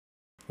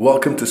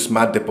Welcome to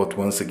Smart Depot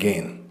once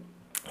again.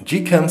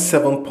 Gcam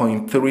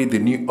 7.3, the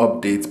new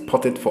update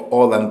ported for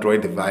all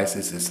Android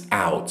devices, is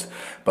out.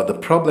 But the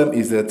problem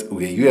is that,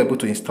 were you able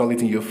to install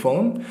it in your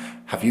phone?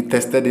 Have you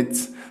tested it?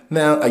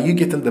 Now, are you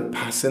getting the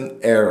passing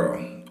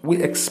error?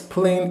 We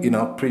explained in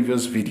our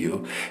previous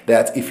video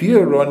that if you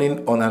are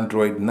running on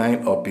Android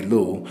 9 or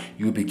below,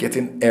 you'll be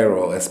getting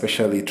error,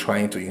 especially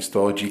trying to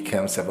install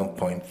Gcam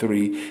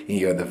 7.3 in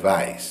your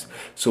device.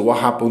 So what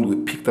happened, we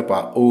picked up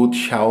our old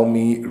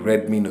Xiaomi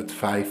Redmi Note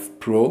 5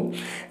 Pro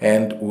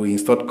and we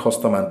installed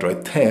custom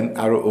Android 10,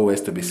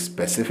 ROS to be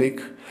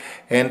specific.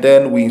 And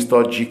then we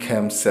installed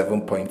Gcam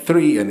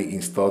 7.3 and it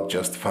installed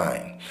just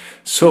fine.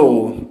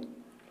 So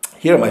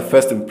here are my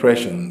first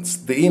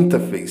impressions. The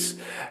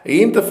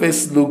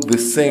interface looked the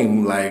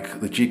same like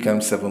the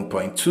Gcam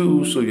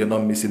 7.2, so you're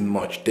not missing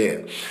much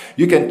there.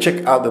 You can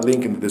check out the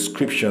link in the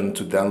description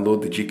to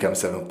download the Gcam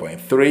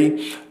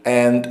 7.3,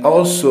 and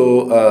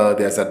also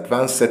there's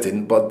advanced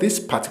setting, but this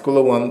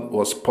particular one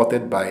was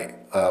ported by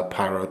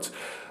Parrot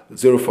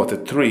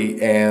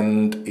 043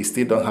 and it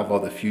still don't have all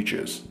the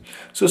features.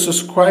 So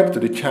subscribe to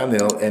the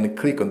channel and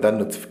click on that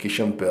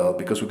notification bell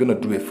because we're going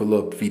to do a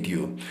follow-up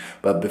video.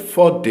 But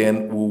before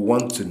then, we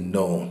want to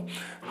know,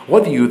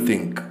 what do you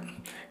think?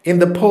 In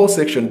the poll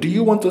section, do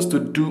you want us to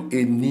do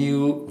a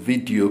new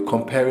video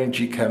comparing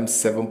Gcam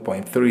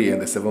 7.3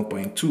 and the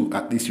 7.2?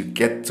 At least you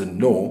get to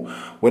know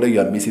whether you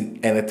are missing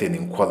anything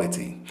in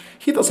quality.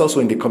 Hit us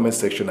also in the comment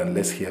section and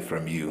let's hear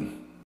from you.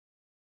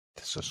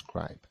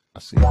 Subscribe.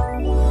 I'll see you.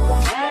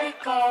 Let it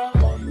go,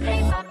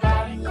 make my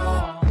body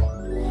go,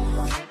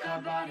 make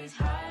our bodies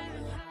high.